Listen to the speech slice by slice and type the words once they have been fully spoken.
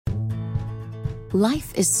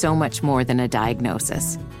Life is so much more than a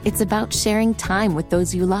diagnosis. It's about sharing time with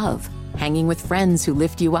those you love, hanging with friends who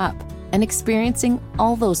lift you up, and experiencing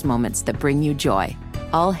all those moments that bring you joy.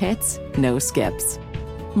 All hits, no skips.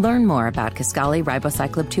 Learn more about Kisqali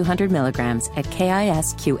Ribociclib 200 milligrams at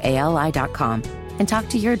KISQALI.com and talk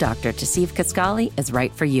to your doctor to see if Kisqali is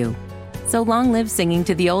right for you. So long live singing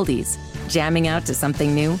to the oldies, jamming out to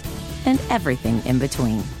something new, and everything in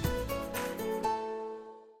between.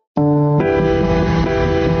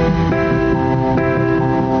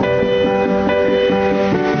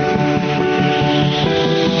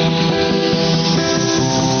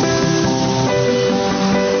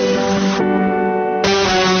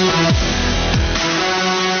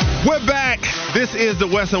 This is the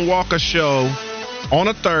Wes and Walker Show on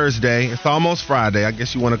a Thursday. It's almost Friday. I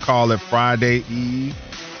guess you want to call it Friday Eve.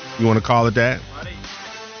 You want to call it that?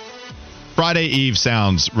 Friday Eve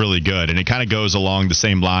sounds really good, and it kind of goes along the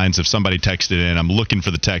same lines of somebody texted in. I'm looking for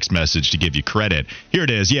the text message to give you credit. Here it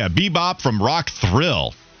is. Yeah, Bebop from Rock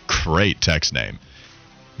Thrill. Great text name.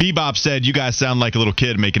 Bebop said, you guys sound like a little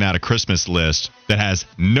kid making out a Christmas list that has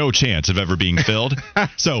no chance of ever being filled.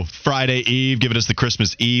 So Friday Eve, giving us the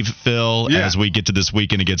Christmas Eve fill as we get to this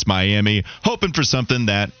weekend against Miami, hoping for something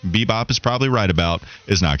that Bebop is probably right about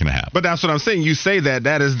is not going to happen. But that's what I'm saying. You say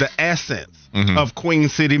that is the essence of Queen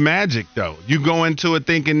City Magic, though. You go into it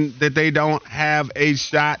thinking that they don't have a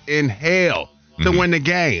shot in hell to win the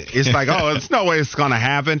game. It's like, oh, there's no way it's going to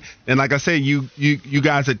happen. And like I said, you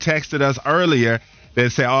guys had texted us earlier. They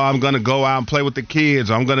say, oh, I'm going to go out and play with the kids,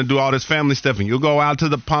 or I'm going to do all this family stuff, and you'll go out to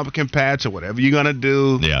the pumpkin patch or whatever you're going to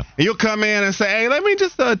do. Yeah. And you'll come in and say, hey, let me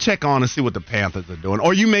just check on and see what the Panthers are doing.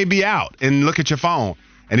 Or you may be out and look at your phone,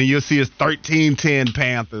 and then you'll see it's 13-10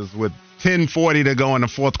 Panthers with 10:40 to go in the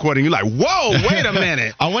fourth quarter, and you're like, whoa, wait a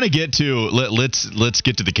minute. I want to get to, let's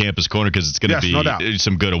get to the campus corner because it's going to be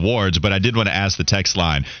some good awards, but I did want to ask the text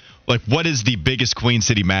line. Like, what is the biggest Queen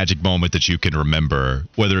City Magic moment that you can remember,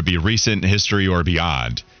 whether it be recent history or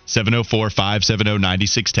beyond?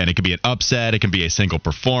 704-570-9610. It could be an upset. It can be a single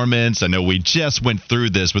performance. I know we just went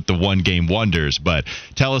through this with the one-game wonders, but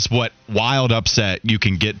tell us what wild upset you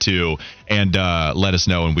can get to and let us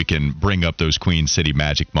know, and we can bring up those Queen City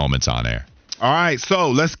Magic moments on air. All right,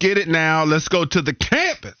 so let's get it now. Let's go to the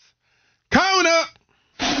campus. Count up.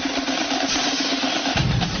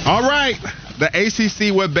 All right. The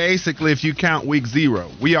ACC, were basically, if you count week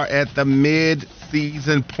 0, we are at the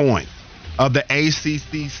mid-season point of the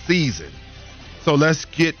ACC season. So let's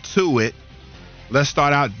get to it. Let's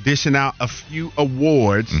start out dishing out a few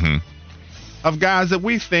awards of guys that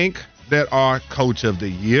we think that are Coach of the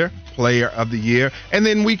Year, Player of the Year, and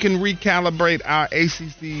then we can recalibrate our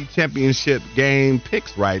ACC championship game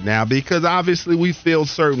picks right now, because obviously we feel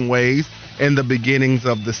certain ways in the beginnings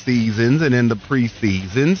of the seasons and in the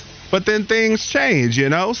preseasons. But then things change, you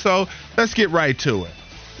know? So let's get right to it.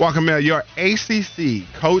 Walker Mel, your ACC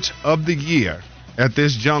Coach of the Year at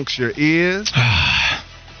this juncture is?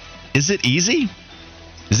 Is it easy?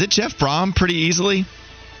 Is it Jeff Brom pretty easily?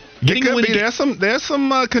 It could be. There's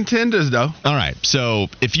some contenders, though. All right. So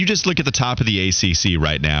if you just look at the top of the ACC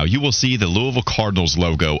right now, you will see the Louisville Cardinals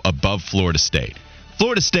logo above Florida State.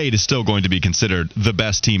 Florida State is still going to be considered the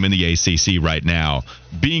best team in the ACC right now.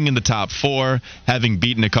 Being in the top 4, having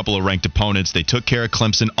beaten a couple of ranked opponents, they took care of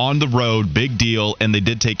Clemson on the road, big deal, and they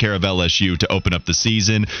did take care of LSU to open up the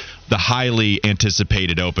season, the highly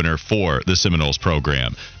anticipated opener for the Seminoles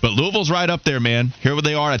program. But Louisville's right up there, man. Here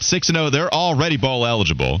they are at 6-0. They're already bowl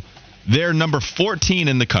eligible. They're number 14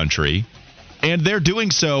 in the country. And they're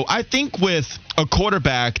doing so, I think, with a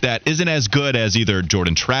quarterback that isn't as good as either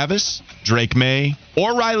Jordan Travis, Drake May,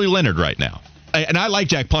 or Riley Leonard right now. And I like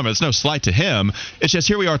Jack Plummer. It's no slight to him. It's just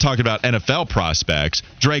here we are talking about NFL prospects.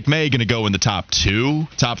 Drake May going to go in the top 2,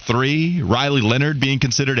 top 3. Riley Leonard being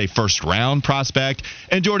considered a first-round prospect.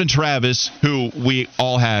 And Jordan Travis, who we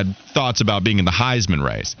all had thoughts about being in the Heisman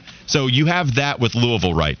race. So you have that with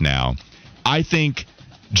Louisville right now. I think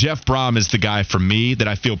Jeff Brom is the guy for me that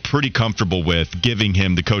I feel pretty comfortable with giving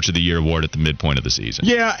him the Coach of the Year award at the midpoint of the season.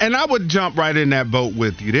 Yeah, and I would jump right in that boat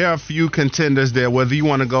with you. There are a few contenders there, whether you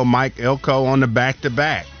want to go Mike Elko on the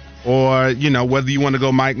back-to-back, or, you know, whether you want to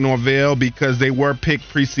go Mike Norvell because they were picked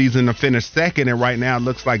preseason to finish second, and right now it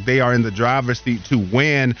looks like they are in the driver's seat to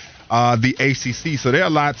win the ACC. So there are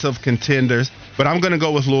lots of contenders, but I'm going to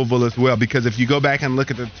go with Louisville as well, because if you go back and look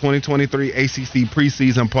at the 2023 ACC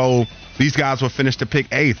preseason poll, these guys were finished to pick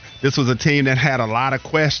 8th. This was a team that had a lot of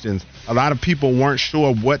questions. A lot of people weren't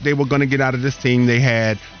sure what they were going to get out of this team. They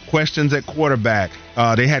had questions at quarterback.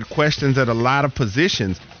 They had questions at a lot of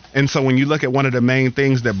positions. And so when you look at one of the main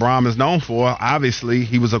things that Brom is known for, obviously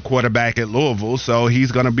he was a quarterback at Louisville, so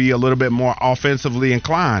he's going to be a little bit more offensively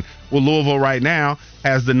inclined. Well, Louisville right now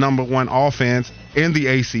has the number one offense in the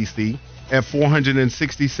ACC at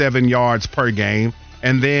 467 yards per game.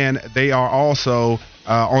 And then they are also,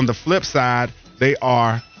 on the flip side, they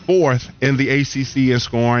are fourth in the ACC in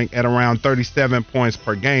scoring at around 37 points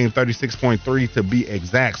per game, 36.3 to be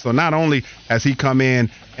exact. So not only has he come in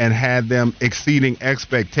and had them exceeding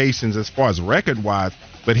expectations as far as record-wise,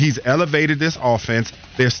 but he's elevated this offense.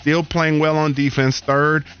 They're still playing well on defense,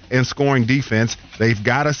 third in scoring defense. They've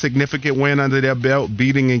got a significant win under their belt,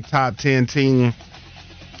 beating a top 10 team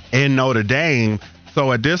in Notre Dame.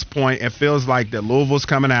 So at this point, it feels like that Louisville's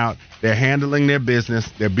coming out. They're handling their business.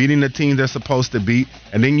 They're beating the team they're supposed to beat.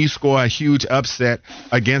 And then you score a huge upset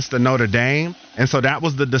against the Notre Dame. And so that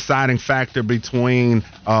was the deciding factor between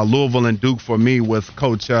Louisville and Duke for me with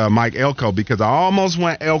Coach Mike Elko, because I almost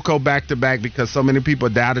went Elko back-to-back because so many people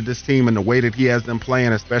doubted this team and the way that he has them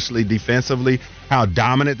playing, especially defensively, how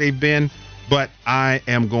dominant they've been. But I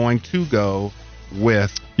am going to go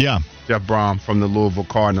with Jeff Brom from the Louisville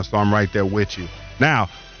Cardinals, so I'm right there with you. Now,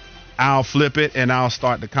 I'll flip it and I'll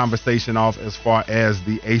start the conversation off as far as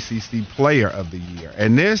the ACC Player of the Year.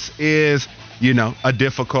 And this is, a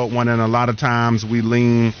difficult one, and a lot of times we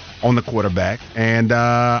lean on the quarterback. And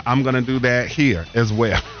I'm going to do that here as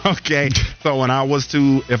well, okay? So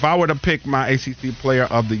if I were to pick my ACC Player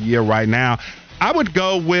of the Year right now, I would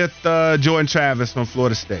go with Jordan Travis from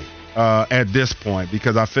Florida State at this point,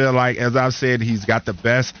 because I feel like, as I've said, he's got the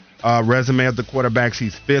best resume of the quarterbacks.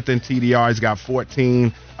 He's fifth in TDR. He's got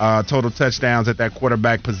 14 total touchdowns at that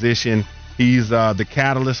quarterback position. He's the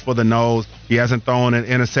catalyst for the Noles. He hasn't thrown an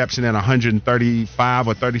interception in 135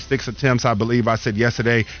 or 36 attempts, I believe I said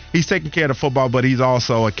yesterday. He's taking care of the football, but he's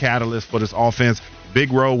also a catalyst for this offense.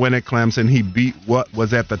 Big role win at Clemson. He beat what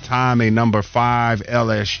was at the time a number 5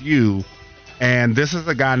 LSU. And this is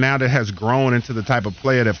a guy now that has grown into the type of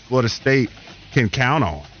player that Florida State can count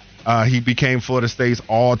on. He became Florida State's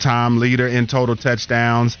all-time leader in total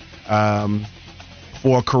touchdowns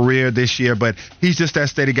for a career this year. But he's just that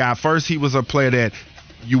steady guy. First, he was a player that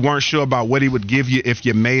you weren't sure about what he would give you if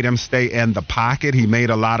you made him stay in the pocket. He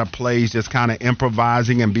made a lot of plays just kind of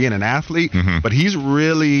improvising and being an athlete. Mm-hmm. But he's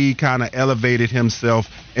really kind of elevated himself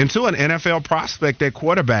into an NFL prospect at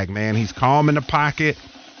quarterback, man. He's calm in the pocket.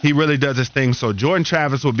 He really does his thing. So Jordan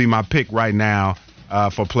Travis would be my pick right now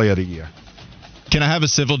for Player of the Year. Can I have a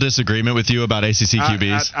civil disagreement with you about ACC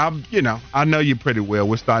QBs? I know you pretty well.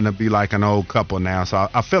 We're starting to be like an old couple now, so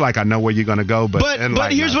I feel like I know where you're going to go.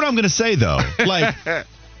 But here's what I'm going to say, though. Like,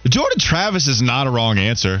 Jordan Travis is not a wrong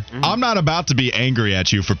answer. Mm-hmm. I'm not about to be angry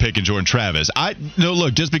at you for picking Jordan Travis.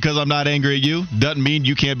 Look, just because I'm not angry at you doesn't mean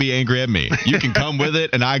you can't be angry at me. You can come with it,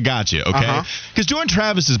 and I got you, okay? Because Jordan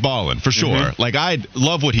Travis is balling, for sure. Mm-hmm. Like, I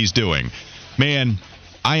love what he's doing. Man,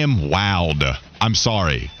 I am wowed. I'm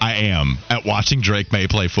sorry. I am at watching Drake May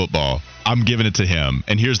play football. I'm giving it to him,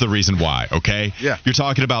 and here's the reason why, okay? Yeah. You're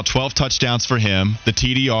talking about 12 touchdowns for him, the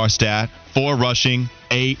TDR stat, 4 rushing,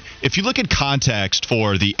 8. If you look at context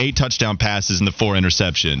for the 8 touchdown passes and the 4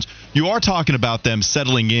 interceptions, you are talking about them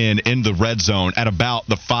settling in the red zone at about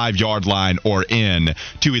the 5-yard line or in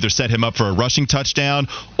to either set him up for a rushing touchdown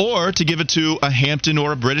or to give it to a Hampton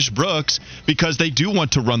or a British Brooks, because they do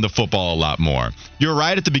want to run the football a lot more. You're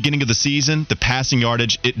right, at the beginning of the season, the passing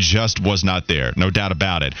yardage, it just was not there. No doubt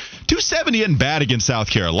about it. 270 isn't bad against South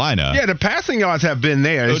Carolina. Yeah, the passing yards have been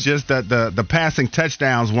there. It's just that the passing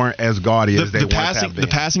touchdowns weren't as gaudy as they once have been. The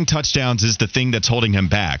passing touchdowns is the thing that's holding him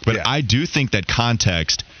back. But I do think that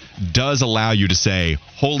context does allow you to say,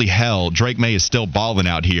 holy hell, Drake May is still balling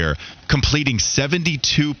out here, completing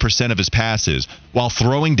 72% of his passes while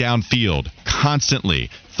throwing downfield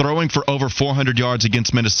constantly, throwing for over 400 yards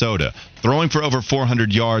against Minnesota, throwing for over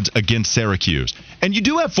 400 yards against Syracuse. And you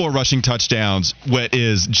do have 4 rushing touchdowns, what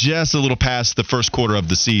is just a little past the first quarter of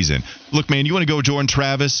the season. Look, man, you want to go Jordan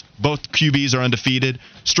Travis? Both QBs are undefeated.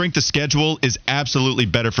 Strength of schedule is absolutely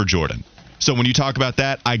better for Jordan. So when you talk about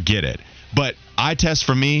that, I get it. But eye test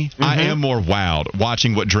for me, I am more wowed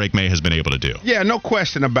watching what Drake May has been able to do. Yeah, no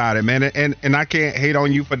question about it, man. And I can't hate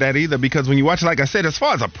on you for that either, because when you watch, like I said, as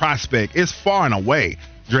far as a prospect, it's far and away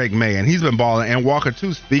Drake May, and he's been balling. And Walker,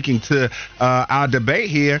 too, speaking to our debate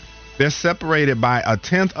here, They're separated by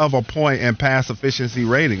 1/10 of a point in pass efficiency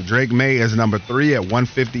rating. Drake May is number 3 at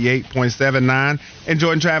 158.79, and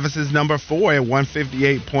Jordan Travis is number 4 at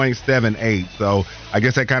 158.78. So I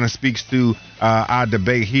guess that kind of speaks to our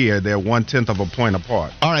debate here. They're 1/10 of a point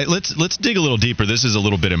apart. All right, let's dig a little deeper. This is a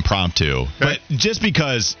little bit impromptu, but just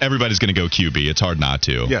because everybody's going to go QB, it's hard not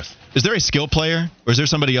to. Yes. Is there a skill player, or is there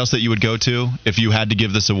somebody else that you would go to if you had to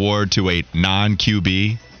give this award to a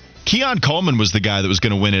non-QB? Keon Coleman was the guy that was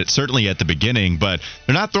going to win it, certainly at the beginning, but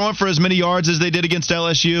they're not throwing for as many yards as they did against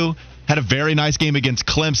LSU. Had a very nice game against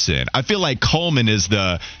Clemson. I feel like Coleman is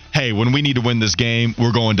the, hey, when we need to win this game,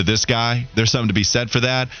 we're going to this guy. There's something to be said for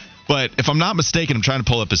that. But if I'm not mistaken, I'm trying to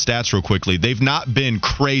pull up his stats real quickly. They've not been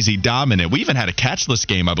crazy dominant. We even had a catchless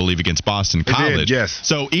game, I believe, against Boston College. Did, yes.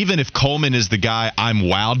 So even if Coleman is the guy I'm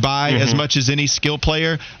wowed by as much as any skill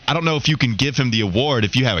player, I don't know if you can give him the award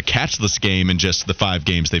if you have a catchless game in just the 5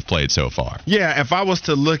 games they've played so far. Yeah, if I was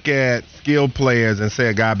to look at skill players and say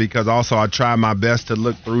a guy, because also I try my best to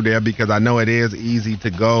look through there because I know it is easy to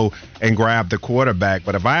go and grab the quarterback.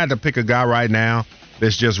 But if I had to pick a guy right now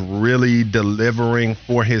that's just really delivering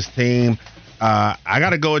for his team, I got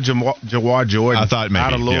to go with Jawar Jordan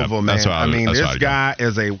out of Louisville, man. I mean, this guy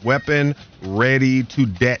is a weapon ready to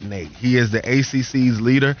detonate. He is the ACC's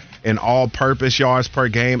leader in all-purpose yards per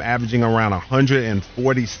game, averaging around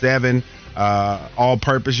 147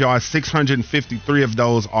 all-purpose yards. 653 of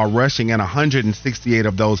those are rushing, and 168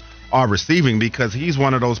 of those are receiving, because he's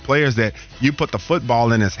one of those players that you put the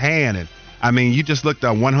football in his hand, and I mean, you just looked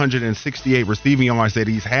at 168 receiving yards that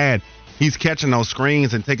he's had. He's catching those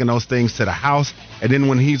screens and taking those things to the house. And then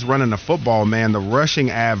when he's running the football, man, the rushing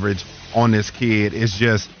average on this kid is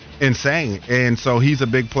just insane. And so he's a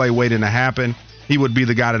big play waiting to happen. He would be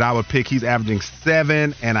the guy that I would pick. He's averaging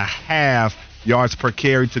 7.5 yards per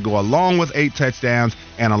carry to go along with 8 touchdowns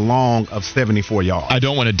and a long of 74 yards. I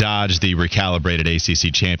don't want to dodge the recalibrated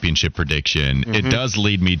ACC championship prediction. It does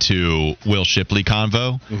lead me to Will Shipley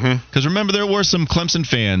convo. Because remember, there were some Clemson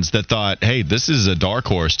fans that thought, hey, this is a dark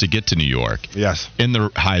horse to get to New York in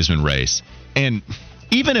the Heisman race. And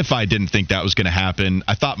even if I didn't think that was going to happen,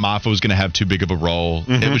 I thought Maffa was going to have too big of a role.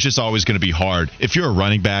 It was just always going to be hard. If you're a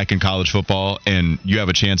running back in college football and you have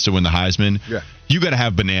a chance to win the Heisman, you got to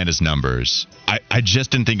have bananas numbers. I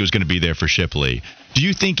just didn't think it was going to be there for Shipley. Do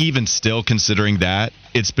you think even still, considering that,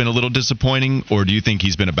 it's been a little disappointing, or do you think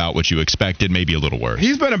he's been about what you expected, maybe a little worse?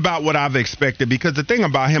 He's been about what I've expected, because the thing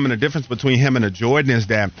about him and the difference between him and a Jordan is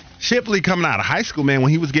that Shipley coming out of high school, man,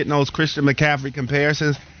 when he was getting those Christian McCaffrey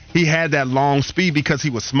comparisons, he had that long speed because he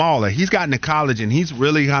was smaller. He's gotten to college and he's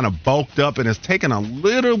really kind of bulked up and has taken a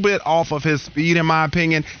little bit off of his speed, in my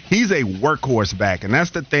opinion. He's a workhorse back, and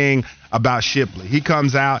that's the thing about Shipley. He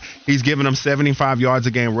comes out, he's giving them 75 yards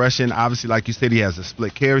a game rushing. Obviously, like you said, he has the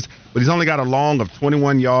split carries, but he's only got a long of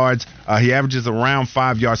 21 yards. He averages around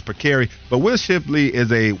 5 yards per carry. But Will Shipley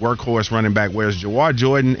is a workhorse running back, whereas Jawar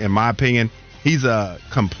Jordan, in my opinion, he's a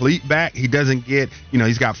complete back. He doesn't get,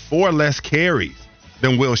 he's got 4 less carries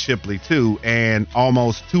than Will Shipley, too, and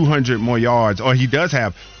almost 200 more yards, or he does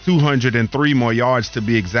have 203 more yards to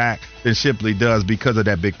be exact than Shipley does because of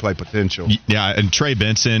that big play potential. Yeah, and Trey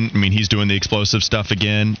Benson, I mean, he's doing the explosive stuff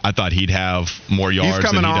again. I thought he'd have more yards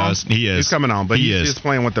than he does. He is. He's coming on, but he's just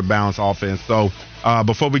playing with the balanced offense. So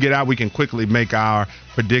before we get out, we can quickly make our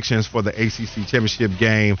predictions for the ACC championship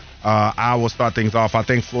game. I will start things off. I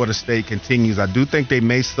think Florida State continues. I do think they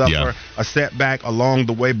may suffer a setback along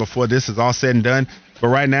the way before this is all said and done. But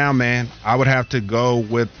right now, man, I would have to go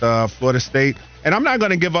with Florida State. And I'm not going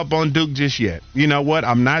to give up on Duke just yet. You know what?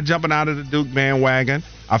 I'm not jumping out of the Duke bandwagon.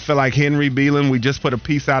 I feel like Henry Beelan, we just put a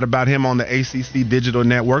piece out about him on the ACC Digital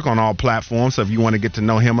Network on all platforms, so if you want to get to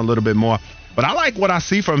know him a little bit more. But I like what I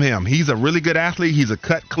see from him. He's a really good athlete. He's a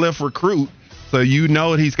Cutcliffe recruit, so you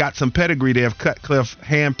know he's got some pedigree there. If Cutcliffe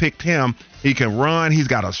handpicked him, he can run. He's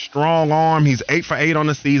got a strong arm. He's 8 for 8 on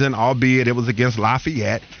the season, albeit it was against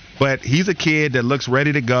Lafayette. But he's a kid that looks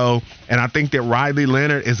ready to go, and I think that Riley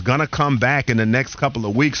Leonard is going to come back in the next couple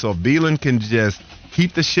of weeks. So if Beelan can just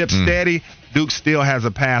keep the ship steady, Duke still has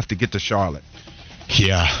a path to get to Charlotte.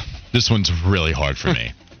 Yeah, this one's really hard for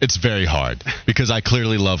me. It's very hard because I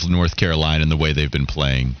clearly love North Carolina and the way they've been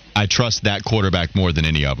playing. I trust that quarterback more than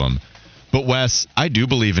any of them. But, Wes, I do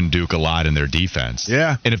believe in Duke a lot in their defense.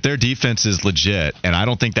 Yeah. And if their defense is legit, and I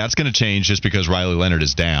don't think that's going to change just because Riley Leonard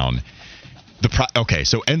is down. Okay,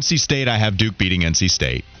 so NC State, I have Duke beating NC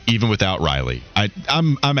State, even without Riley.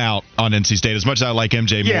 I'm out on NC State. As much as I like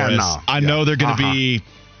MJ Morris, I know they're going to be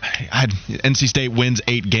NC State wins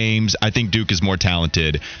 8 games. I think Duke is more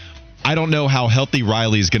talented. I don't know how healthy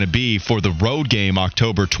Riley is going to be for the road game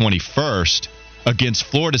October 21st against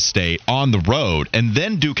Florida State on the road, and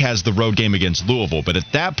then Duke has the road game against Louisville. But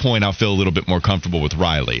at that point, I'll feel a little bit more comfortable with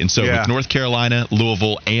Riley. And so with North Carolina,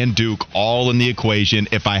 Louisville, and Duke all in the equation,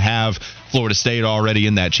 if I have Florida State already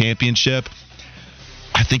in that championship,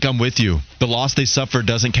 I think I'm with you. The loss they suffered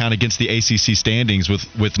doesn't count against the ACC standings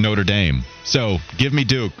with Notre Dame. So give me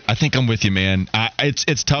Duke. I think I'm with you, man.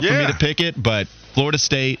 It's tough for me to pick it, but Florida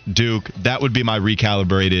State, Duke, that would be my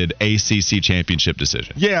recalibrated ACC championship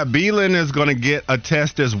decision. Yeah, Beelan is going to get a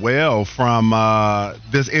test as well from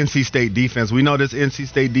this NC State defense. We know this NC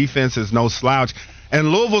State defense is no slouch.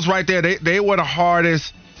 And Louisville's right there. They were the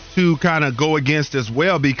hardest to kind of go against as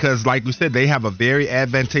well because, like we said, they have a very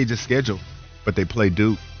advantageous schedule. But they play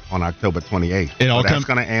Duke on October 28th. That's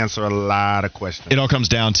going to answer a lot of questions. It all comes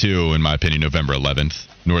down to, in my opinion, November 11th,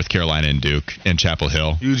 North Carolina and Duke in Chapel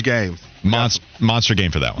Hill. Huge games. Monster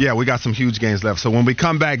game for that one. Yeah, we got some huge games left. So when we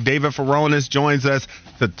come back, David Furones joins us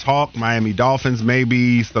to talk Miami Dolphins,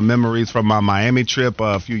 maybe some memories from my Miami trip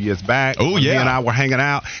a few years back. Oh, yeah. He and I were hanging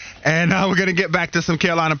out. And we're going to get back to some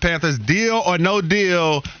Carolina Panthers. Deal or no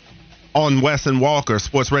deal on Wes and Walker,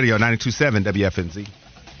 Sports Radio 92.7 WFNZ.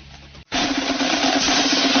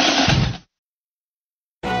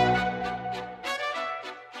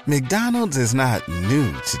 McDonald's is not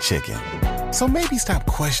new to chicken. So maybe stop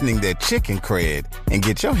questioning their chicken cred and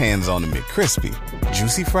get your hands on the McCrispy.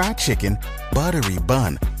 Juicy fried chicken, buttery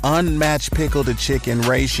bun, unmatched pickle to chicken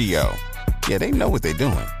ratio. Yeah, they know what they're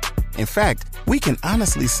doing. In fact, we can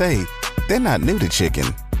honestly say they're not new to chicken.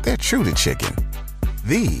 They're true to chicken.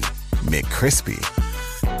 The McCrispy.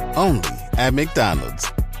 Only at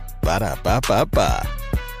McDonald's. Ba-da-ba-ba-ba.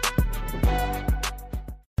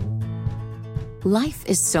 Life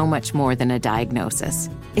is so much more than a diagnosis.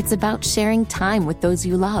 It's about sharing time with those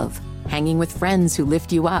you love, hanging with friends who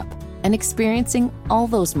lift you up, and experiencing all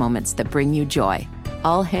those moments that bring you joy.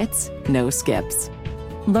 All hits, no skips.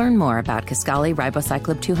 Learn more about Kisqali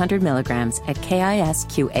Ribociclib 200 milligrams at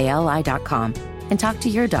KISQALI.com and talk to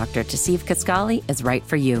your doctor to see if Kisqali is right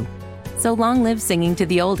for you. So long live singing to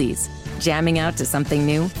the oldies, jamming out to something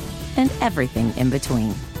new, and everything in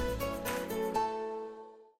between.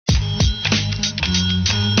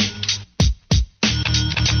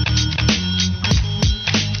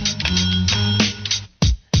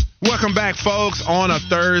 Welcome back, folks, on a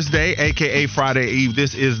Thursday, a.k.a. Friday Eve.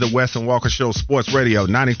 This is the Wes and Walker Show, Sports Radio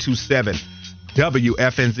 92.7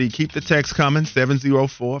 WFNZ. Keep the text coming,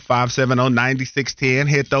 704-570-9610.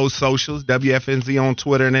 Hit those socials, WFNZ on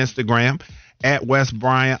Twitter and Instagram, at Wes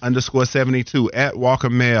Bryant _72, at Walker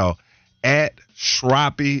Mail, at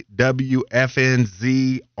Shroppy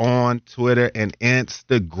WFNZ on Twitter and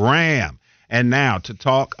Instagram. And now to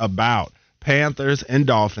talk about Panthers and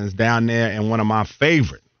Dolphins down there in one of my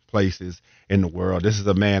favorite places in the world. This is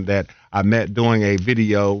a man that I met doing a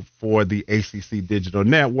video for the ACC Digital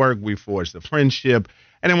Network. We forged a friendship.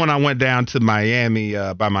 And then when I went down to Miami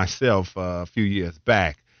by myself a few years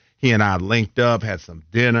back, he and I linked up, had some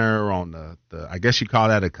dinner on the I guess you call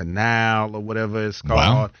that a canal or whatever it's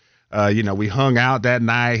called. Wow. We hung out that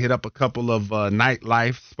night, hit up a couple of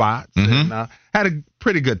nightlife spots, and had a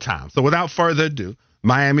pretty good time. So without further ado,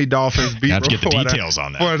 Miami Dolphins beat reporter get the details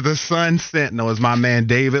on that. For the Sun Sentinel is my man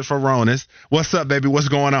David Furones. What's up, baby? What's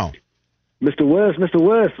going on? Mr. West,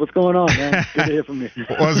 what's going on, man? Good to hear from you.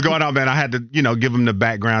 What's going on, man? I had to, give him the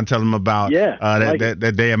background, tell him about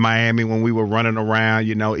that day in Miami when we were running around,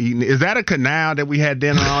 eating. Is that a canal that we had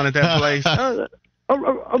dinner on at that place?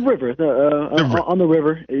 A river, on the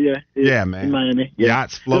river, yeah, man. In Miami,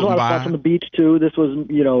 yachts floating by. There's a lot of spots on the beach too. This was, a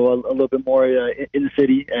little bit more in the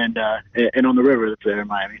city and on the river that's there in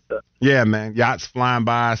Miami. So. Yeah, man, yachts flying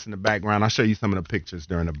by us in the background. I'll show you some of the pictures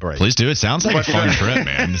during the break. Please do. It sounds like a fun trip,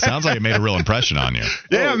 man. It sounds like it made a real impression on you.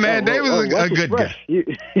 Yeah, man, Dave was a good guy.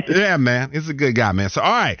 Yeah, man, he's a good guy, man. So,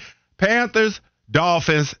 all right, Panthers.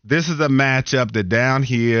 Dolphins, this is a matchup that down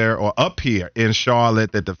here or up here in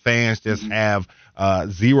Charlotte that the fans just have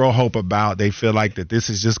zero hope about. They feel like that this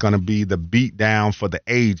is just going to be the beat down for the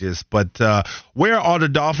ages. But where are the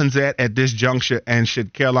Dolphins at this juncture, and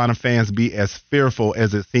should Carolina fans be as fearful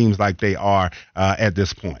as it seems like they are at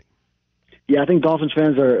this point? Yeah, I think Dolphins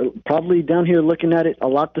fans are probably down here looking at it a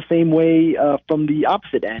lot the same way from the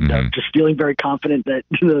opposite end, just feeling very confident that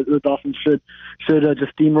the Dolphins should just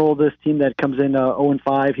steamroll this team that comes in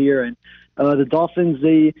 0-5 here. And the Dolphins,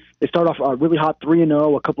 they start off really hot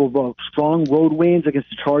 3-0, a couple of strong road wins against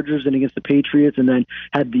the Chargers and against the Patriots, and then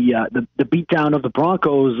had the beatdown of the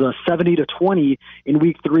Broncos 70-20 in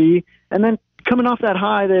Week 3. And then coming off that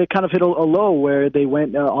high, they kind of hit a low where they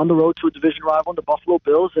went on the road to a division rival, the Buffalo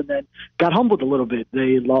Bills, and then got humbled a little bit.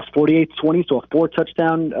 They lost 48-20, so a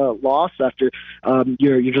 4-touchdown loss after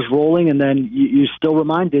you're just rolling, and then you're still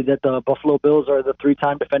reminded that the Buffalo Bills are the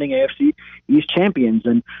 3-time defending AFC East champions,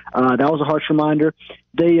 and that was a harsh reminder.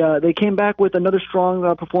 They came back with another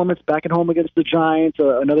strong performance back at home against the Giants,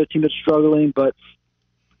 another team that's struggling, but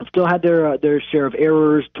still had their share of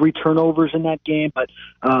errors, 3 turnovers in that game, but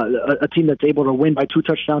a team that's able to win by 2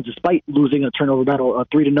 touchdowns despite losing a turnover battle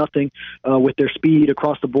 3-0 with their speed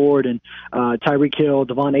across the board, and Tyreek Hill,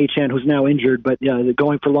 Devon Achane, who's now injured, but they're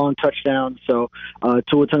going for long touchdowns. So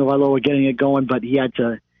Tua Tagovailoa getting it going, but he has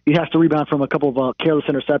to rebound from a couple of careless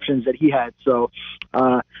interceptions that he had. So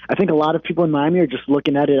I think a lot of people in Miami are just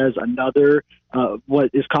looking at it as another what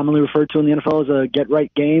is commonly referred to in the NFL as a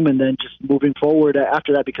get-right game, and then just moving forward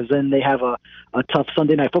after that, because then they have a tough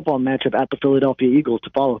Sunday Night Football matchup at the Philadelphia Eagles to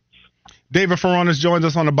follow. David Furones joins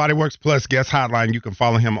us on the Bodyworks Plus guest hotline. You can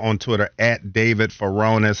follow him on Twitter at David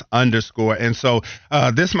Furones _. And so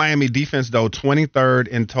this Miami defense, though, 23rd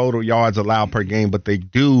in total yards allowed per game, but they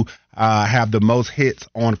do have the most hits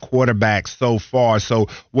on quarterbacks so far. So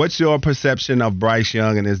what's your perception of Bryce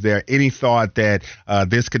Young, and is there any thought that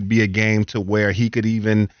this could be a game to where he could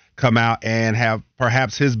even come out and have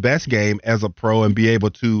perhaps his best game as a pro and be able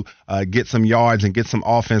to get some yards and get some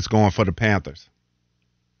offense going for the Panthers?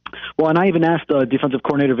 Well, and I even asked defensive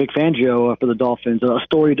coordinator Vic Fangio for the Dolphins, a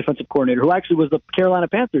storied defensive coordinator who actually was the Carolina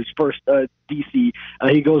Panthers' first DC.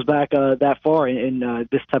 He goes back that far in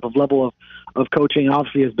this type of level of coaching, and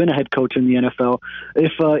obviously has been a head coach in the NFL.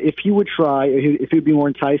 If he would try, if he'd be more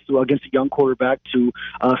enticed against a young quarterback to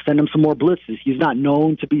send him some more blitzes. He's not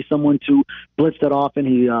known to be someone to blitz that often.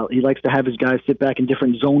 He likes to have his guys sit back in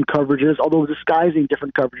different zone coverages, although disguising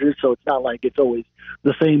different coverages, so it's not like it's always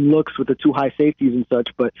the same looks with the 2 high safeties and such,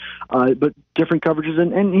 but different coverages.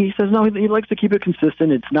 And he says, no, he likes to keep it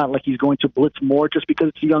consistent. It's not like he's going to blitz more just because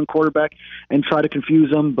it's a young quarterback and try to confuse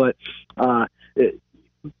them, but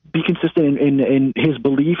be consistent in his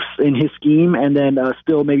beliefs, in his scheme, and then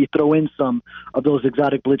still maybe throw in some of those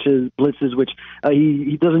exotic blitzes which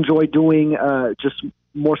he does enjoy doing, just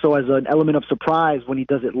more so as an element of surprise when he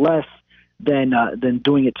does it less than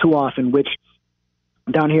doing it too often, which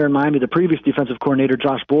down here in Miami, the previous defensive coordinator,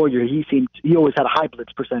 Josh Boyer, he always had a high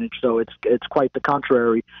blitz percentage, so it's quite the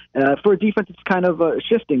contrary. For a defense, it's kind of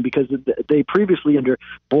shifting because they previously, under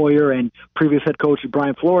Boyer and previous head coach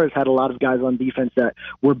Brian Flores, had a lot of guys on defense that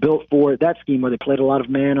were built for that scheme, where they played a lot of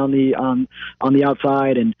man on the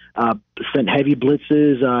outside and sent heavy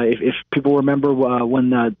blitzes. If people remember when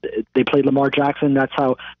they played Lamar Jackson, that's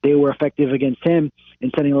how they were effective against him,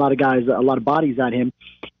 and sending a lot of bodies at him.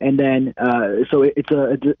 And then, so it's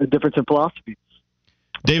a difference in philosophy.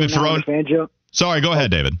 David Furones. Sorry, go ahead,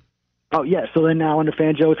 David. Oh, yeah. So then now under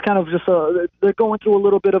Fangio, it's kind of just they're going through a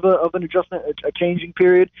little bit of an adjustment, a changing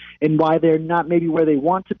period, and why they're not maybe where they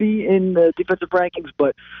want to be in the defensive rankings,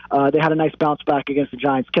 but they had a nice bounce back against the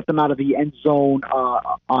Giants, kept them out of the end zone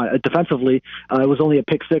defensively. It was only a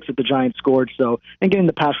pick 6 that the Giants scored. So, and getting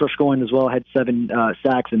the pass rush going as well, had 7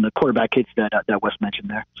 sacks and the quarterback hits that Wes mentioned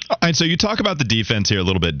there. All right, so you talk about the defense here a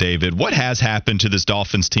little bit, David. What has happened to this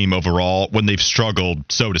Dolphins team overall when they've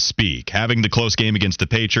struggled, so to speak, having the close game against the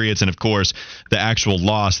Patriots and, of course, the actual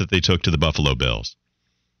loss that they took to the Buffalo Bills?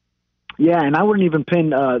 Yeah, and I wouldn't even pin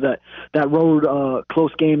that road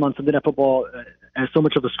close game on Sunday Night Football as so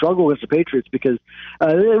much of a struggle against the Patriots, because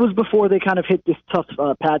it was before they kind of hit this tough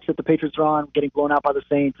patch that the Patriots are on, getting blown out by the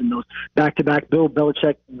Saints and those back-to-back Bill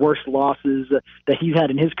Belichick worst losses that he's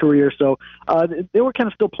had in his career. So they were kind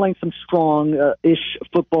of still playing some strong-ish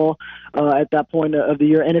football at that point of the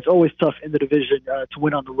year, and it's always tough in the division to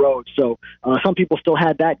win on the road. So some people still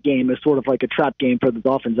had that game as sort of like a trap game for the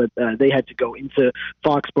Dolphins, that they had to go into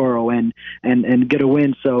Foxborough and get a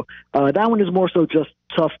win. So that one is more so just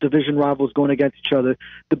tough division rivals going against each other.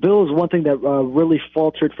 The Bills, one thing that really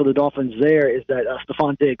faltered for the Dolphins there is that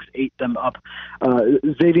Stephon Diggs ate them up.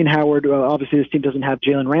 Xavier Howard, obviously this team doesn't have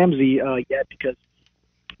Jalen Ramsey yet because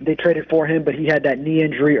they traded for him, but he had that knee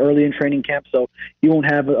injury early in training camp, so he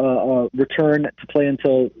won't have a return to play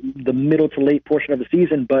until the middle to late portion of the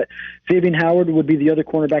season. But Xavier Howard would be the other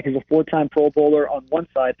cornerback. He's a 4-time Pro Bowler on one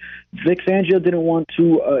side. Vic Fangio didn't want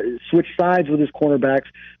to switch sides with his cornerbacks,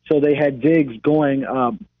 so they had Diggs going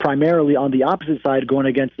primarily on the opposite side, going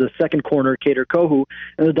against the second corner, Kader Kohu,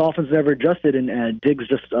 and the Dolphins never adjusted, and Diggs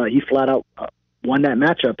just he flat out won that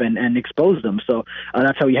matchup and exposed them. So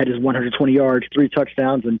that's how he had his 120 yards, 3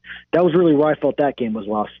 touchdowns, and that was really where I felt that game was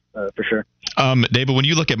lost for sure. David, when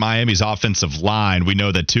you look at Miami's offensive line, we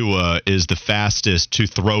know that Tua is the fastest to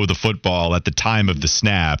throw the football at the time of the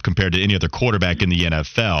snap compared to any other quarterback in the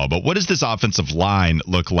NFL. But what does this offensive line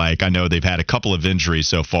look like? I know they've had a couple of injuries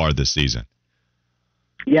so far this season.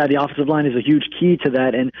 Yeah, the offensive line is a huge key to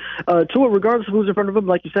that. And Tua, regardless of who's in front of him,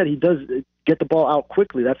 like you said, he does get the ball out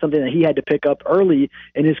quickly. That's something that he had to pick up early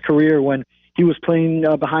in his career when he was playing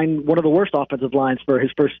behind one of the worst offensive lines for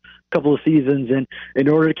his first couple of seasons. And in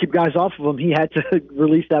order to keep guys off of him, he had to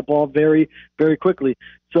release that ball very, very quickly.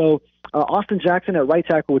 So Austin Jackson at right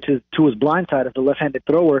tackle, which is Tua's blind side as the left-handed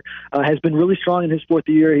thrower, has been really strong in his fourth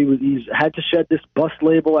year. He's had to shed this bust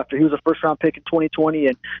label after he was a first-round pick in 2020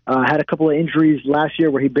 and had a couple of injuries last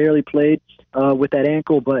year where he barely played with that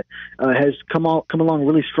ankle, but has come along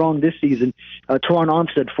really strong this season. Teron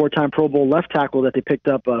Armstead, four-time Pro Bowl left tackle that they picked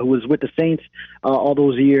up, who was with the Saints all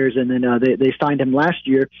those years, and then they signed him last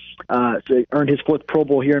year, so he earned his fourth Pro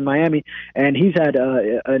Bowl here in Miami, and he's had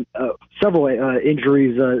several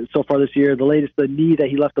injuries so far this year. The latest, the knee that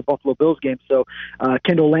he left the Buffalo Bills game. So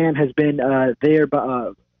Kendall Lamb has been there,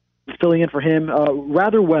 filling in for him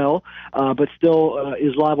rather well, but still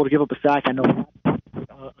is liable to give up a sack. I know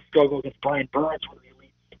a struggle against Brian Burns, one of the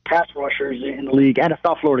elite pass rushers in the league, and a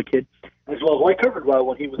South Florida kid as well, who I covered well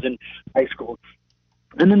when he was in high school.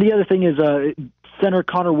 And then the other thing is center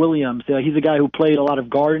Connor Williams. He's a guy who played a lot of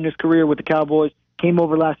guard in his career with the Cowboys, came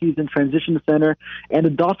over last season, transitioned to center, and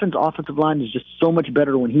the Dolphins' offensive line is just so much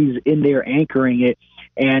better when he's in there anchoring it.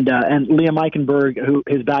 And Liam Eichenberg, who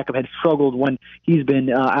his backup, had struggled when he's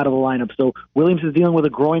been out of the lineup. So Williams is dealing with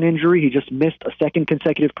a groin injury. He just missed a second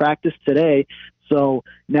consecutive practice today. So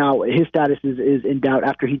now his status is in doubt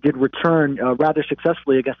after he did return rather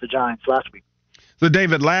successfully against the Giants last week. So,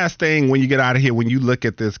 David, last thing when you get out of here, when you look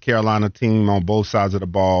at this Carolina team on both sides of the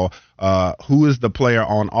ball, who is the player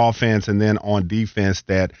on offense and then on defense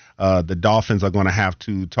that the Dolphins are going to have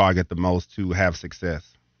to target the most to have success?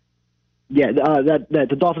 Yeah, that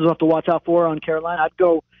the Dolphins will have to watch out for on Carolina. I'd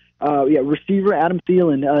go, receiver Adam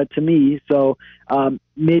Thielen to me. So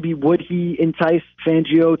maybe would he entice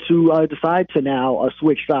Fangio to decide to now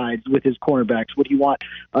switch sides with his cornerbacks? Would he want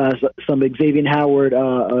some Xavier Howard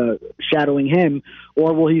shadowing him,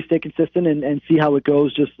 or will he stay consistent and see how it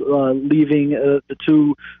goes, just leaving the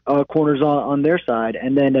two corners on their side?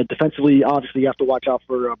 And then defensively, obviously, you have to watch out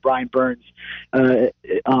for Brian Burns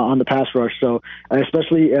on the pass rush. So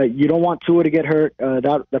especially, you don't want Tua to get hurt.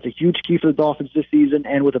 That's a huge key for the Dolphins this season.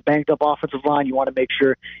 And with a banged-up offensive line, you want to make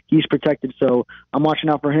sure he's protected. So I'm watching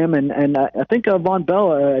out for him. And I think Von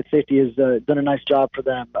Bell at safety has done a nice job for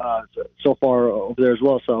them so far over there as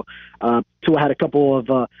well. So Tua had a couple of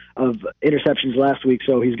interceptions last week,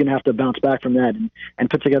 so he's going to have to bounce back from that and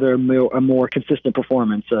put together a more consistent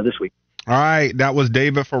performance this week. All right, that was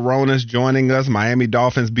David Furones joining us, Miami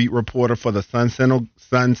Dolphins beat reporter for the Sun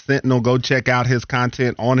Sentinel. Go check out his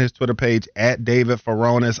content on his Twitter page at David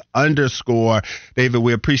Furones _. David,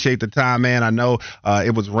 we appreciate the time, man. I know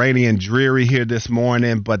it was rainy and dreary here this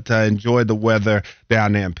morning, but enjoy the weather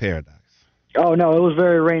down there in Paradise. Oh, no, it was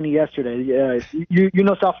very rainy yesterday. You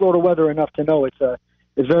know South Florida weather enough to know it's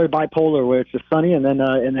very bipolar, where it's just sunny and then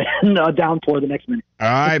a downpour the next minute. All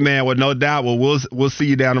right, man. Well, no doubt. Well, we'll see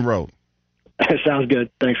you down the road. Sounds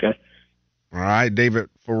good. Thanks, guys. All right, David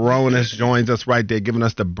Furones joins us right there, giving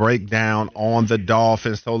us the breakdown on the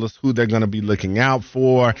Dolphins, told us who they're going to be looking out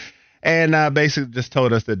for, and basically just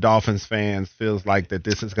told us that Dolphins fans feels like that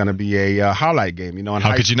this is going to be a highlight game. You know, in How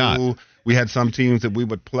high could you school, not? we had some teams that we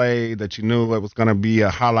would play that you knew it was going to be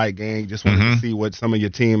a highlight game. Just wanted to see what some of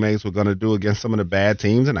your teammates were going to do against some of the bad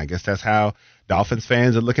teams, and I guess that's how Dolphins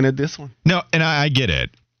fans are looking at this one. No, and I get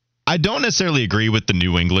it. I don't necessarily agree with the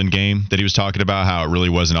New England game that he was talking about, how it really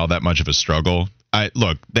wasn't all that much of a struggle.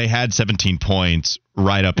 Look, they had 17 points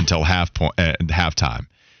right up until halftime.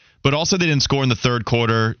 But also they didn't score in the third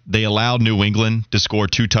quarter. They allowed New England to score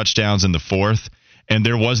 2 touchdowns in the fourth, and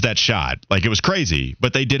there was that shot. Like, it was crazy,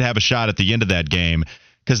 but they did have a shot at the end of that game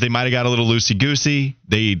because they might have got a little loosey-goosey.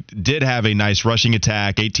 They did have a nice rushing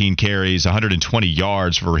attack, 18 carries, 120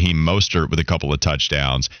 yards for Raheem Mostert with a couple of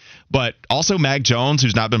touchdowns. But also Mac Jones,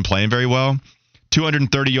 who's not been playing very well,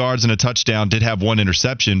 230 yards and a touchdown, did have 1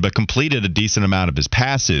 interception, but completed a decent amount of his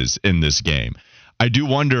passes in this game. I do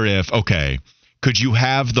wonder if, could you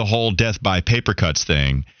have the whole death by paper cuts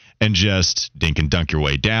thing and just dink and dunk your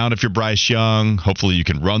way down if you're Bryce Young? Hopefully you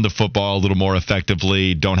can run the football a little more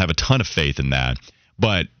effectively. Don't have a ton of faith in that.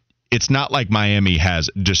 But it's not like Miami has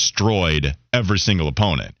destroyed every single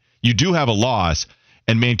opponent. You do have a loss,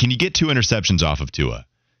 and, man, can you get 2 interceptions off of Tua?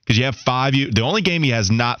 Because you have 5. The only game he has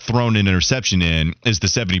not thrown an interception in is the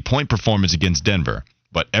 70-point performance against Denver.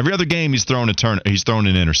 But every other game he's thrown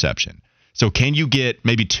an interception. So can you get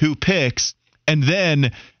maybe 2 picks? And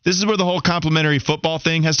then this is where the whole complimentary football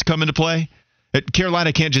thing has to come into play.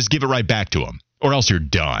 Carolina can't just give it right back to them, or else you're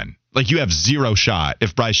done. Like, you have zero shot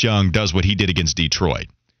if Bryce Young does what he did against Detroit.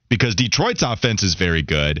 Because Detroit's offense is very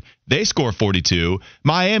good. They score 42.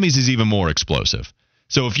 Miami's is even more explosive.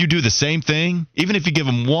 So if you do the same thing, even if you give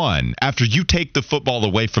them 1, after you take the football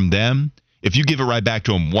away from them, if you give it right back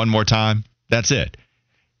to them one more time, that's it.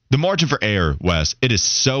 The margin for error, Wes, it is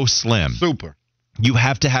so slim. Super. You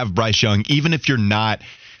have to have Bryce Young, even if you're not,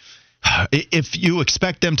 if you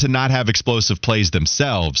expect them to not have explosive plays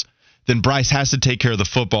themselves, then Bryce has to take care of the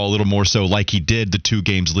football a little more so like he did the 2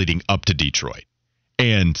 games leading up to Detroit.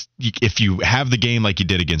 And if you have the game like you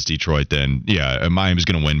did against Detroit, then, yeah, Miami's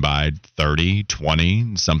going to win by 30,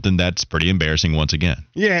 20, something that's pretty embarrassing once again.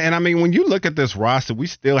 Yeah, and I mean, when you look at this roster, we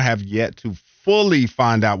still have yet to fully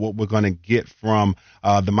find out what we're going to get from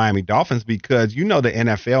the Miami Dolphins, because you know the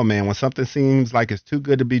NFL, man, when something seems like it's too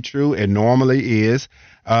good to be true, it normally is.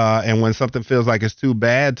 And when something feels like it's too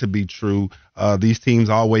bad to be true, these teams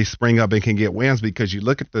always spring up and can get wins, because you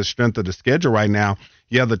look at the strength of the schedule right now.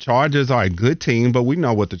 Yeah, the Chargers are a good team, but we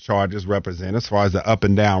know what the Chargers represent as far as the up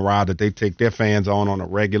and down ride that they take their fans on a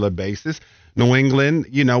regular basis. New England,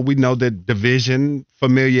 we know the division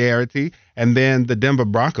familiarity. And then the Denver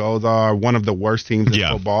Broncos are one of the worst teams in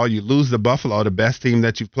football. You lose to Buffalo, the best team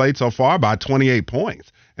that you've played so far, by 28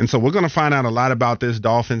 points. And so we're going to find out a lot about this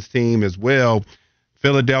Dolphins team as well.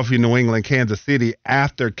 Philadelphia, New England, Kansas City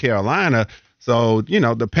after Carolina. So,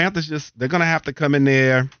 the Panthers they're going to have to come in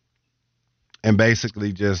there and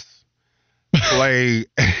basically just play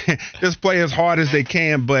as hard as they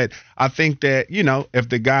can. But I think that, if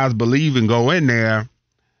the guys believe and go in there,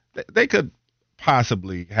 they could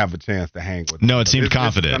possibly have a chance to hang with them. No, it seemed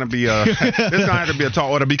confident. It's going to have to be a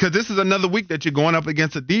tall order, because this is another week that you're going up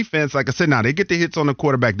against a defense. Like I said, now they get the hits on the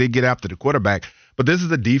quarterback. They get after the quarterback. But this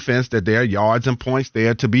is a defense that there are yards and points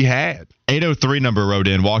there to be had. 803 number wrote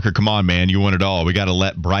in, Walker, come on, man. You won it all. We got to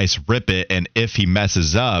let Bryce rip it. And if he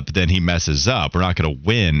messes up, then he messes up. We're not going to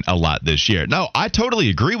win a lot this year. No, I totally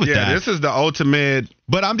agree with that. Yeah, this is the ultimate.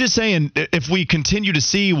 But I'm just saying, if we continue to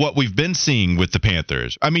see what we've been seeing with the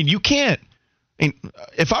Panthers, I mean, you can't.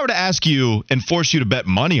 If I were to ask you and force you to bet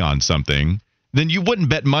money on something, then you wouldn't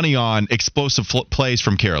bet money on explosive plays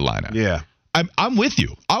from Carolina. Yeah. I'm with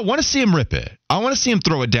you. I want to see him rip it. I want to see him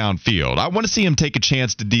throw it downfield. I want to see him take a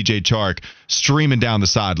chance to DJ Chark streaming down the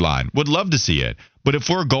sideline. Would love to see it. But if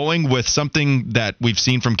we're going with something that we've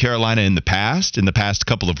seen from Carolina in the past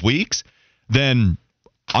couple of weeks, then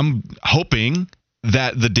I'm hoping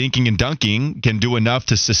that the dinking and dunking can do enough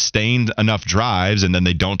to sustain enough drives, and then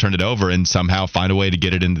they don't turn it over and somehow find a way to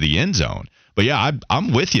get it into the end zone. But yeah,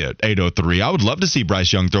 I'm with you at 803. I would love to see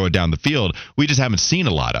Bryce Young throw it down the field. We just haven't seen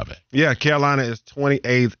a lot of it. Yeah, Carolina is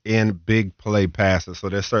 28th in big play passes, so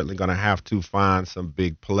they're certainly going to have to find some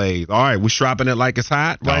big plays. All right, we're stropping it like it's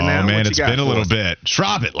hot right now. Oh, man, it's been a little bit.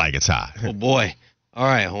 Strop it like it's hot. Oh, boy. All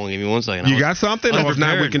right, hold on, give me 1 second. You got something? Or if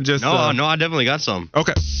not, we can just... No, I definitely got some.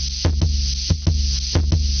 Okay.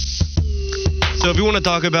 So if you want to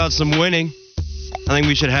talk about some winning, I think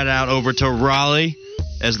we should head out over to Raleigh,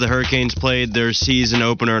 as the Hurricanes played their season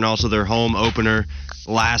opener and also their home opener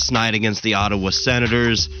last night against the Ottawa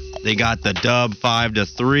Senators. They got the dub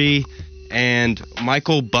 5-3, and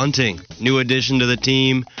Michael Bunting, new addition to the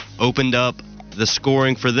team, opened up the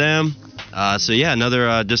scoring for them. So yeah,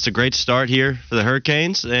 another just a great start here for the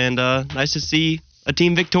Hurricanes, and nice to see a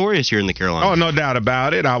team victorious here in the Carolinas. Oh, no doubt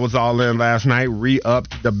about it. I was all in last night,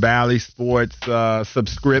 re-upped the Bally Sports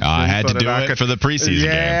subscription. I had to do it for the preseason game.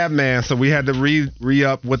 Yeah, man. So we had to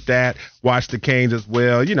re-up with that, watch the Canes as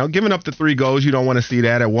well. Giving up the 3 goals, you don't want to see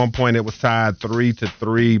that. At one point, it was tied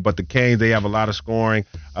 3-3, but the Canes, they have a lot of scoring.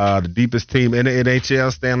 The deepest team in the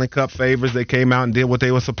NHL, Stanley Cup favorites. They came out and did what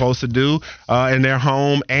they were supposed to do in their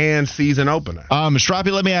home and season opener.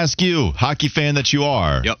 Strappy, let me ask you, hockey fan that you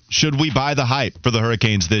are, Yep. Should we buy the hype for the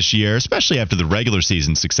Hurricanes this year, especially after the regular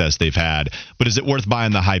season success they've had? But is it worth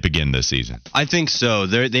buying the hype again this season? I think so.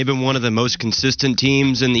 They've been one of the most consistent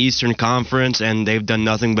teams in the Eastern Conference, and they've done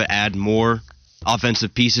nothing but add more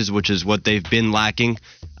offensive pieces, which is what they've been lacking.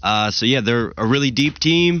 So, yeah, they're a really deep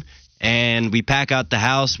team, and we pack out the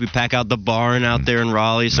house. We pack out the barn out there in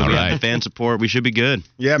Raleigh, so we have the fan support. We should be good.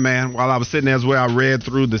 Yeah, man. While I was sitting there as well, I read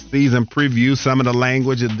through the season preview. Some of the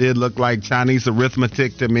language, it did look like Chinese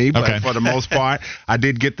arithmetic to me, but for the most part, I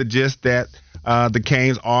did get the gist that the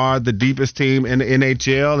Canes are the deepest team in the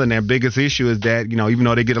NHL, and their biggest issue is that, even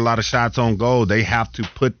though they get a lot of shots on goal, they have to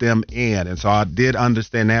put them in. And so I did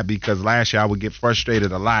understand that, because last year I would get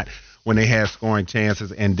frustrated a lot when they had scoring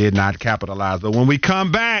chances and did not capitalize. But when we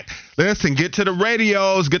come back, Listen, get to the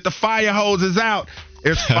radios, get the fire hoses out.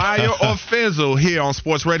 It's Fire or Fizzle here on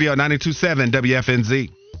Sports Radio 92.7 WFNZ.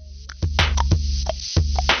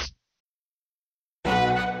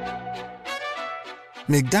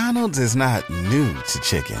 McDonald's is not new to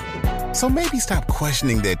chicken. So maybe stop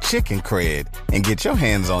questioning their chicken cred and get your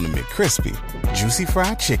hands on the McCrispy. Juicy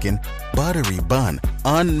fried chicken, buttery bun,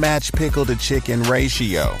 unmatched pickle to chicken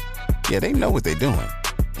ratio. Yeah, they know what they're doing.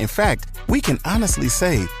 In fact, we can honestly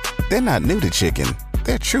say they're not new to chicken.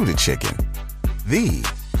 They're true to chicken. The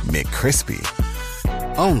McCrispy.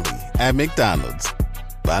 Only at McDonald's.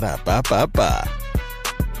 Ba-da-ba-ba-ba.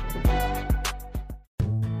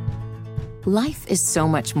 Life is so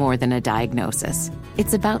much more than a diagnosis.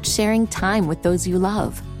 It's about sharing time with those you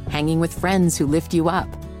love, hanging with friends who lift you up,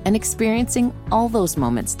 and experiencing all those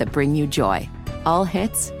moments that bring you joy. All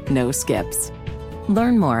hits, no skips.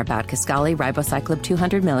 Learn more about Kisqali Ribociclib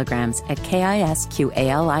 200 milligrams at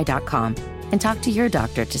KISQALI.com and talk to your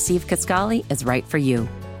doctor to see if Kisqali is right for you.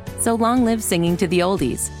 So long live singing to the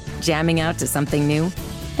oldies, jamming out to something new,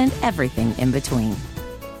 and everything in between.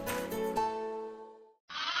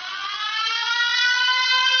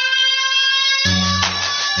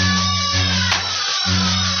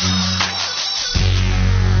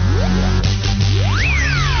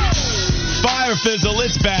 Fizzle,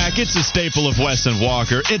 it's back. It's a staple of Wes and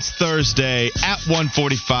Walker. It's Thursday at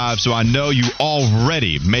 1:45, so I know you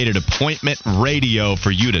already made an appointment radio for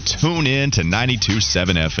you to tune in to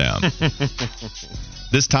 92.7 FM.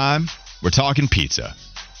 This time, we're talking pizza.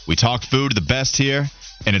 We talk food the best here,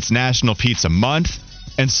 and it's National Pizza Month.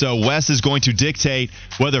 And so Wes is going to dictate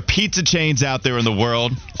whether pizza chains out there in the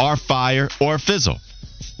world are fire or fizzle.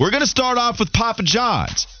 We're going to start off with Papa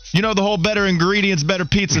John's. You know, the whole better ingredients, better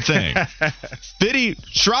pizza thing.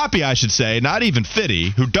 Shrappy, I should say, not even Fitty,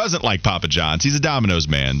 who doesn't like Papa John's. He's a Domino's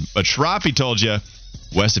man. But Shrappy told you,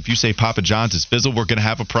 Wes, if you say Papa John's is fizzle, we're going to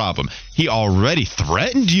have a problem. He already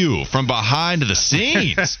threatened you from behind the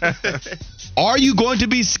scenes. Are you going to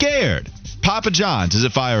be scared? Papa John's, is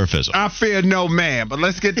it fire or fizzle? I fear no man, but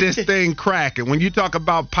let's get this thing cracking. When you talk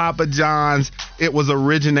about Papa John's, it was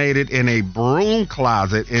originated in a broom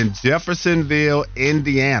closet in Jeffersonville,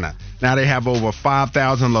 Indiana. Now they have over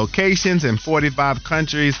 5,000 locations in 45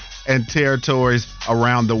 countries and territories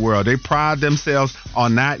around the world. They pride themselves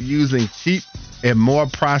on not using cheap and more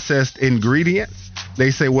processed ingredients. They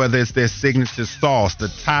say whether it's their signature sauce, the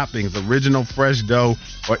toppings, original fresh dough,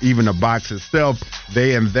 or even the box itself,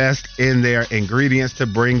 they invest in their ingredients to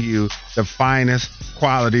bring you the finest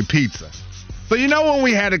quality pizza. So you know when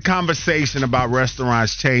we had a conversation about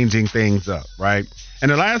restaurants changing things up, right? And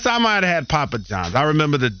the last time I had Papa John's, I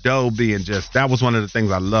remember the dough being that was one of the things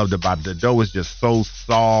I loved about it. The dough was just so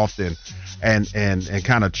soft and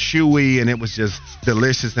kind of chewy, and it was just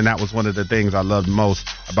delicious, and that was one of the things I loved most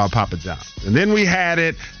about Papa John's. And then we had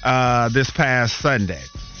it this past Sunday.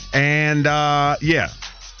 And,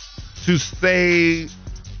 to say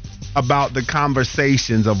about the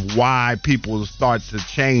conversations of why people start to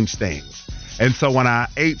change things. And so when I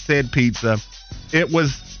ate said pizza, it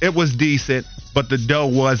was decent, but the dough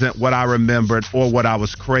wasn't what I remembered or what I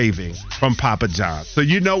was craving from Papa John's. So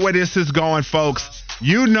you know where this is going, folks.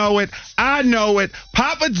 You know it. I know it.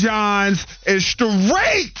 Papa John's is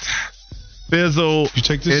straight fizzle. You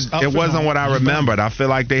take this it wasn't what I remembered. I feel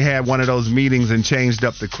like they had one of those meetings and changed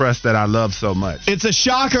up the crust that I love so much. It's a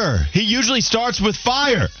shocker. He usually starts with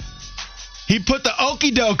fire. He put the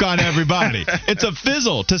okie doke on everybody. It's a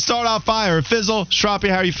fizzle to start off fire. Fizzle, Shrappy,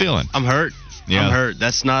 how are you feeling? I'm hurt. Yeah. I'm hurt.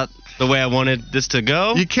 That's not the way I wanted this to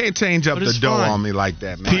go. You can't change up the dough on me like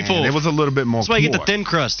that, man. It was a little bit more. That's why you get the thin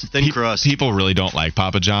crust. Crust. People really don't like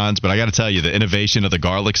Papa John's, but I got to tell you, the innovation of the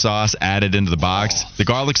garlic sauce added into the box, the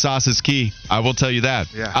garlic sauce is key. I will tell you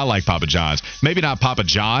that. Yeah. I like Papa John's. Maybe not Papa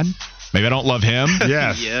John. Maybe I don't love him.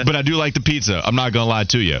 Yes. Yeah. But I do like the pizza. I'm not going to lie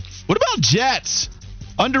to you. What about Jets?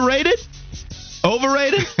 Underrated?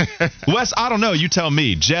 Overrated? Wes, I don't know. You tell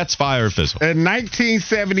me. Jets, fire or fizzle? In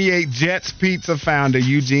 1978, Jets pizza founder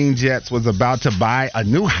Eugene Jets was about to buy a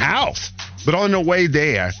new house. But on the way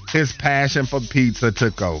there, his passion for pizza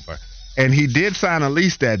took over. And he did sign a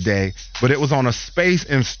lease that day, but it was on a space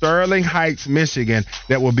in Sterling Heights, Michigan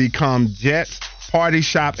that will become Jets Party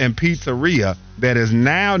Shop and Pizzeria that is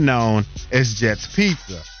now known as Jets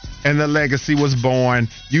Pizza. And the legacy was born.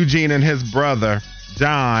 Eugene and his brother,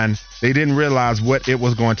 John, they didn't realize what it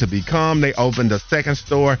was going to become. They opened a second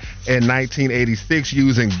store in 1986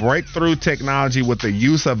 using breakthrough technology with the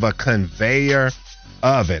use of a conveyor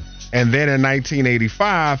oven. And then in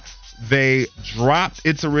 1985, they dropped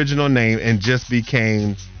its original name and just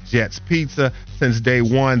became Jets Pizza. Since day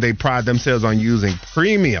one, they pride themselves on using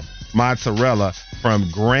premium mozzarella from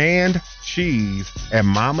Grand Cheese and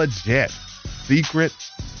Mama Jet's secret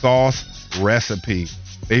sauce recipe.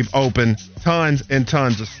 They've opened tons and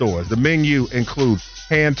tons of stores. The menu includes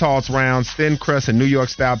hand-tossed rounds, thin crust, and New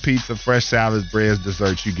York-style pizza, fresh salads, breads,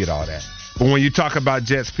 desserts. You get all that. But when you talk about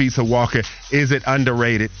Jets Pizza, Walker, is it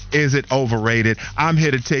underrated? Is it overrated? I'm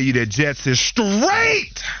here to tell you that Jets is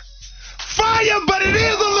straight fire, but it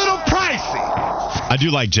is a little pricey. I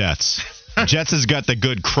do like Jets. Jets has got the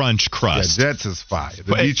good crunch crust. Yeah, Jets is fire.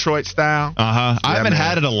 The Detroit style. Uh-huh. I haven't man.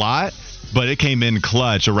 had it a lot, but it came in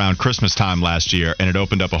clutch around Christmas time last year, and it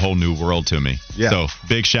opened up a whole new world to me. Yeah. So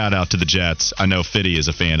big shout out to the Jets. I know Fitty is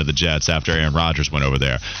a fan of the Jets after Aaron Rodgers went over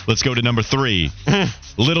there. Let's go to number 3,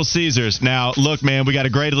 Little Caesars. Now, look, man, we got a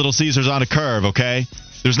great Little Caesars on a curve, okay?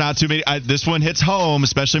 There's not too many. This one hits home,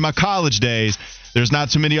 especially my college days. There's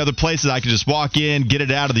not too many other places I can just walk in, get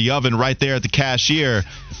it out of the oven right there at the cashier,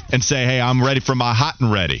 and say, hey, I'm ready for my hot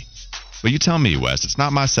and ready. Well, you tell me, Wes. It's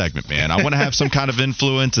not my segment, man. I want to have some kind of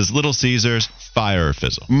influence. Is Little Caesars fire or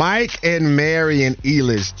fizzle? Mike and Mary and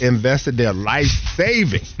Elish invested their life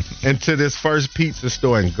savings into this first pizza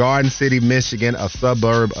store in Garden City, Michigan, a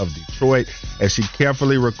suburb of Detroit, as she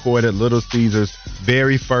carefully recorded Little Caesars'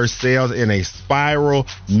 very first sales in a spiral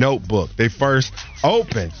notebook. They first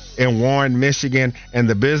opened in Warren, Michigan, and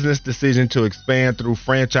the business decision to expand through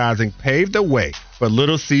franchising paved the way for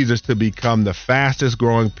Little Caesars to become the fastest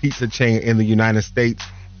growing pizza chain in the United States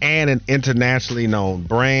and an internationally known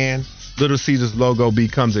brand. Little Caesars logo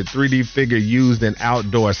becomes a 3D figure used in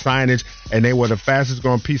outdoor signage, and they were the fastest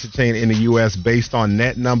growing pizza chain in the U.S. based on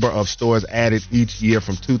net number of stores added each year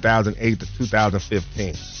from 2008 to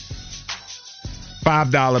 2015.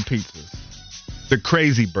 $5 pizzas. The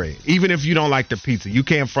crazy bread. Even if you don't like the pizza, you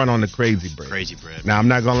can't front on the crazy bread. Crazy bread. Now, I'm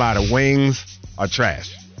not going to lie, the wings are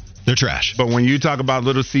trash. They're trash. But when you talk about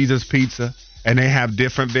Little Caesars pizza, and they have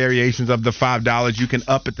different variations of the $5, you can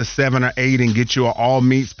up it to 7 or 8 and get you an all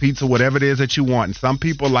meats pizza, whatever it is that you want. And some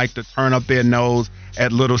people like to turn up their nose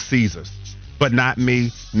at Little Caesars, but not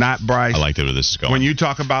me, not Bryce. I like where this is going. When you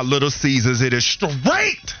talk about Little Caesars, it is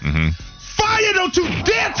straight fire. Don't you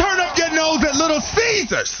dare turn up your nose at Little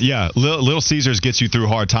Caesars. Yeah, Little Caesars gets you through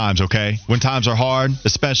hard times, okay? When times are hard,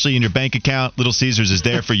 especially in your bank account, Little Caesars is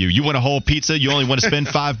there for you. You want a whole pizza, you only want to spend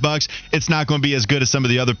 $5. It's not going to be as good as some of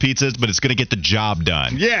the other pizzas, but it's going to get the job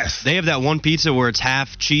done. Yes. They have that one pizza where it's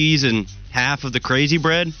half cheese and half of the crazy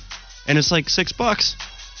bread, and it's like $6.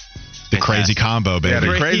 The crazy combo, baby.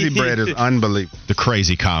 Yeah, the crazy bread is unbelievable. The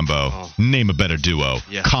crazy combo. Oh. Name a better duo.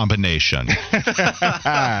 Yeah. Combination.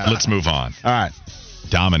 Let's move on. All right.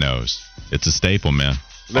 Domino's. It's a staple, man.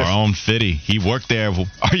 Listen. Our own Fitty. He worked there.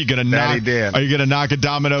 Are you gonna knock? That he did. Are you gonna knock a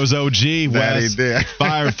Domino's OG? That Wes? he did.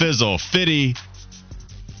 Fire Fizzle. Fitty.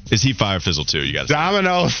 Is he fire Fizzle too? You got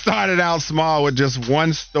Domino's started out small with just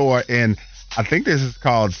one store in, I think this is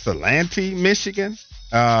called Salanti, Michigan.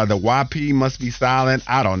 The YP must be silent.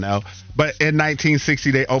 I don't know. But in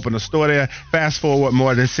 1960, they opened a store there. Fast forward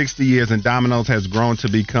more than 60 years, and Domino's has grown to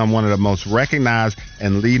become one of the most recognized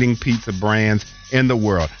and leading pizza brands in the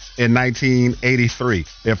world. In 1983,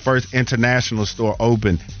 their first international store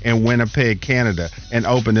opened in Winnipeg, Canada, and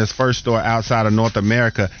opened its first store outside of North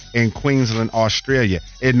America in Queensland, Australia.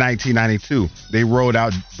 In 1992, they rolled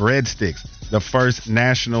out breadsticks, the first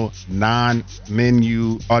national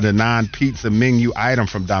non-menu or the non-pizza menu item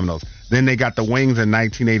from Domino's. Then they got the wings in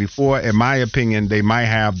 1984. In my opinion, they might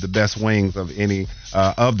have the best wings of any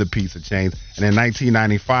of the pizza chains. And in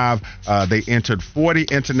 1995, they entered 40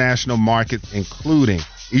 international markets, including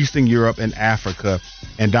Eastern Europe and Africa,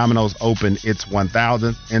 and Domino's opened its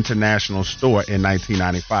 1,000th international store in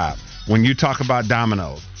 1995. When you talk about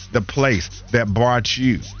Domino's, the place that brought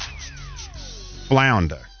you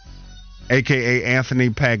Flounder, a.k.a. Anthony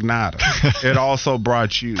Pagnotta. It also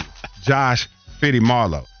brought you Josh Fitty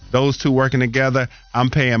Marlowe. Those two working together, I'm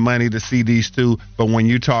paying money to see these two. But when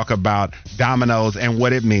you talk about Domino's and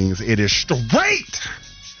what it means, it is straight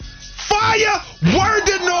fire, word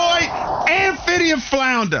to Noy, and Fitty and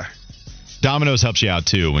Flounder. Domino's helps you out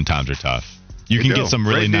too when times are tough. You can get some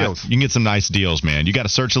really nice. You can get some nice deals, man. You got to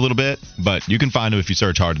search a little bit, but you can find them if you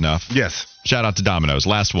search hard enough. Yes. Shout out to Domino's.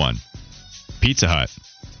 Last one, Pizza Hut.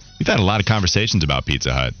 We've had a lot of conversations about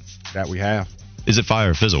Pizza Hut. That we have. Is it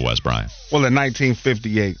fire or fizzle, Wes Bryant? Well, in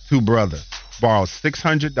 1958, two brothers borrowed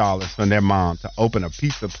 $600 from their mom to open a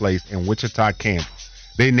pizza place in Wichita, Kansas.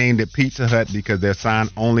 They named it Pizza Hut because their sign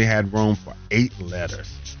only had room for 8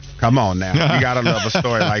 letters. Come on now. You got to love a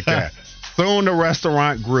story like that. Soon the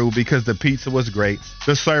restaurant grew because the pizza was great,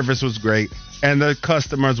 the service was great, and the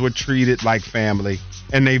customers were treated like family.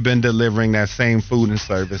 And they've been delivering that same food and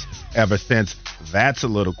service ever since. That's a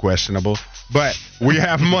little questionable. But we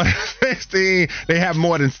have more than 16. They have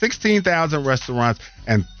more than 16,000 restaurants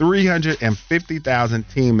and 350,000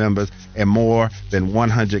 team members in more than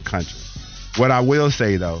 100 countries. What I will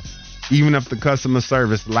say, though, even if the customer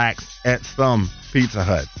service lacks at some Pizza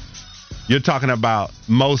Hut, you're talking about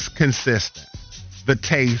most consistent. The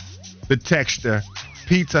taste, the texture.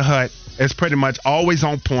 Pizza Hut is pretty much always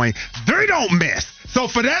on point. They don't miss. So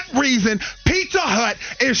for that reason, Pizza Hut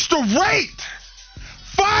is straight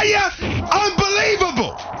fire,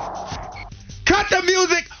 unbelievable. Cut the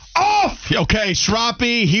music off. Okay,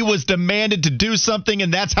 Shroppy, he was demanded to do something,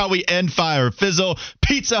 and that's how we end fire. Fizzle,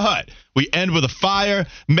 Pizza Hut. We end with a fire,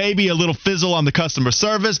 maybe a little fizzle on the customer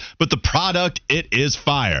service, but the product, it is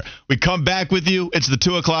fire. We come back with you. It's the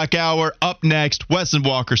 2 o'clock hour. Up next, Wes and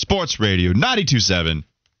Walker Sports Radio, 92.7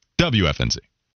 WFNZ.